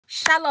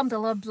Shalom, the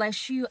Lord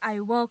bless you. I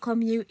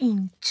welcome you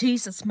in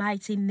Jesus'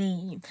 mighty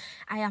name.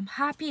 I am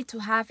happy to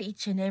have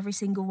each and every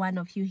single one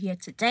of you here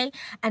today,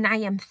 and I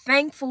am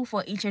thankful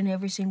for each and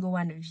every single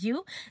one of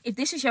you. If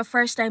this is your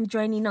first time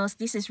joining us,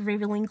 this is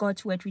Revealing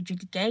God's Word with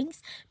Judy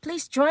Gaines.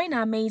 Please join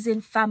our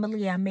amazing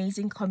family,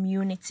 amazing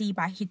community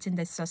by hitting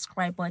the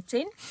subscribe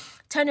button.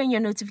 Turn on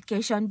your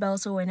notification bell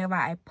so whenever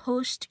I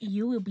post,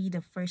 you will be the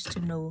first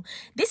to know.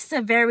 This is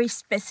a very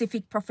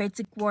specific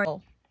prophetic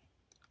word.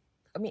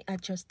 Let me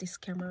adjust this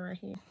camera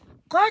here.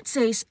 God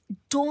says,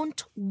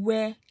 don't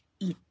wear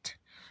it.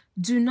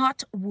 Do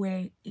not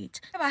wear it.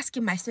 I'm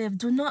asking myself,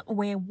 do not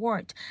wear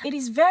what? It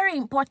is very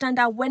important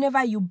that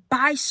whenever you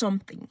buy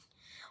something,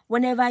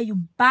 whenever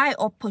you buy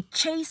or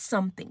purchase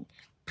something,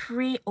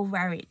 pray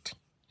over it.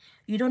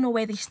 You don't know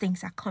where these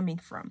things are coming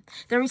from.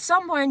 There is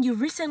someone, you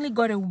recently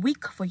got a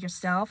wig for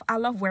yourself. I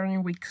love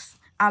wearing wigs.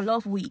 I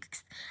love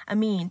wigs.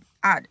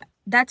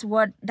 That's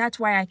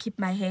why I keep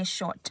my hair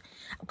short,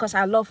 because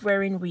I love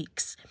wearing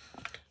wigs.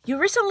 You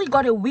recently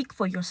got a wig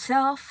for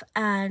yourself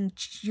and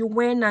you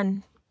went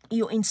and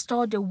you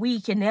installed the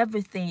wig and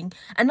everything,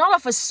 and all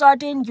of a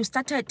sudden you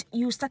started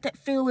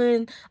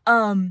feeling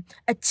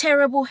a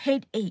terrible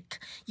headache.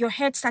 Your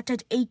head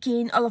started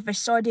aching all of a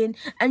sudden,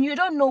 and you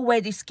don't know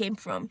where this came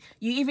from.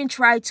 You even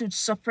tried to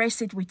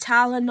suppress it with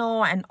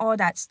Tylenol and all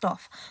that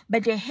stuff,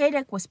 but the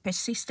headache was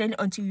persistent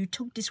until you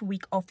took this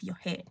wig off your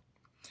head.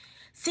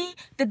 See,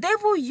 the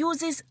devil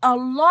uses a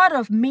lot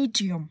of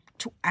medium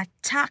to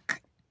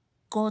attack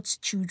God's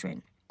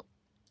children.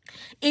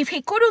 If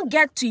he couldn't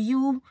get to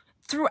you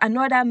through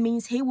another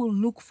means, he will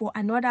look for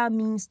another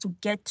means to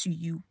get to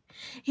you.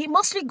 He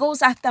mostly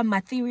goes after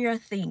material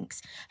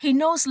things. He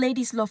knows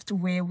ladies love to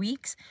wear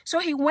wigs, so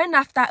he went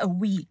after a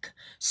wig.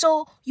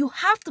 So you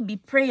have to be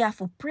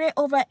prayerful. Pray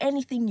over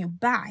anything you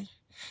buy.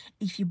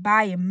 If you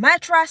buy a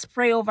mattress,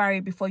 pray over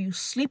it before you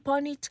sleep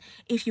on it.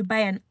 If you buy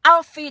an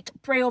outfit,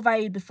 pray over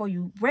it before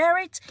you wear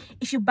it.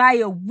 If you buy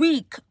a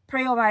wig,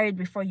 pray over it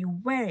before you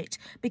wear it.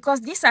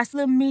 Because these are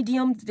still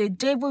mediums the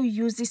devil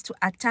uses to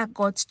attack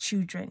God's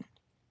children.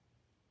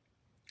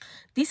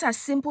 These are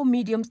simple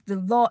mediums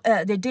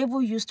the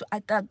devil used to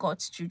attack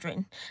God's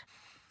children.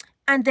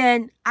 And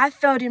then I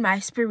felt in my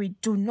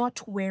spirit, do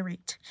not wear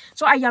it.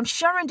 So I am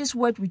sharing this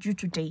word with you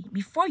today.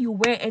 Before you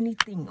wear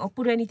anything or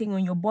put anything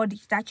on your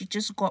body that you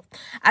just got,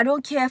 I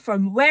don't care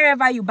from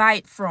wherever you buy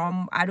it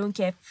from. I don't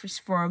care if it's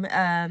from,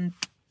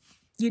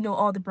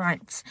 all the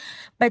brands.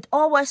 But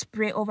always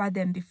pray over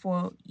them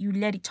before you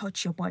let it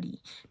touch your body.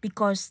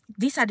 Because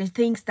these are the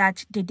things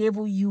that the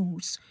devil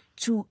uses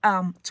to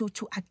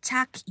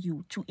attack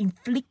you, to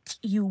inflict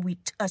you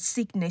with a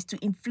sickness,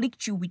 to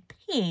inflict you with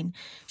pain.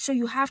 So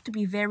you have to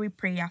be very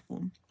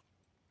prayerful.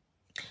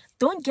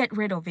 Don't get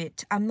rid of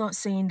it. I'm not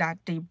saying that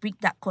the wig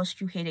that caused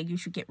you headache, you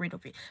should get rid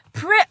of it.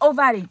 Pray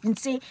over it and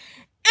say,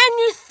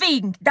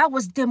 anything that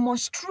was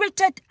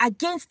demonstrated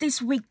against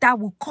this wig that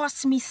will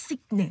cause me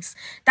sickness,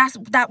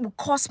 that will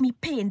cause me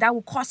pain, that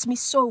will cause me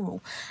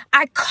sorrow,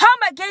 I come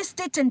against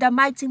it in the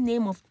mighty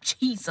name of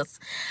Jesus.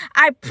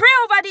 I pray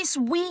over this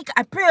wig,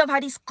 I pray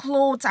over these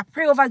clothes, I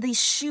pray over these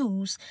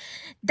shoes,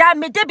 that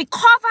may they be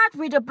covered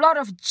with the blood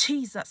of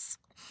Jesus.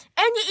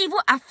 Any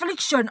evil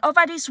affliction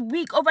over this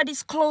wig, over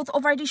this clothes,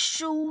 over these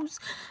shoes,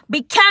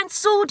 be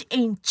cancelled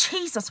in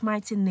Jesus'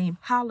 mighty name.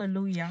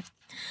 Hallelujah.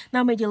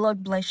 Now may the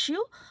Lord bless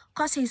you,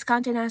 cause his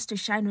countenance to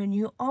shine on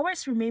you.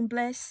 Always remain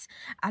blessed.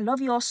 I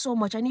love you all so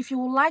much. And if you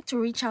would like to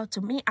reach out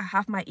to me, I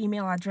have my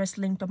email address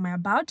linked on my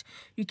about.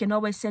 You can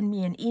always send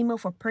me an email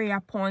for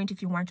prayer point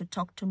if you want to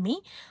talk to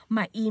me.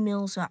 My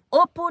emails are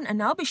open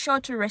and I'll be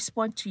sure to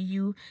respond to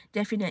you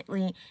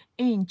definitely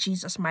in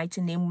Jesus'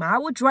 mighty name. I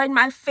will join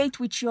my faith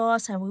with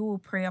yours and we will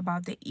pray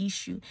about the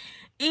issue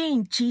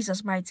in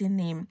Jesus' mighty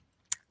name.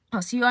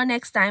 I'll see you all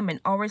next time and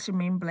always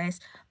remain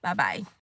blessed. Bye-bye.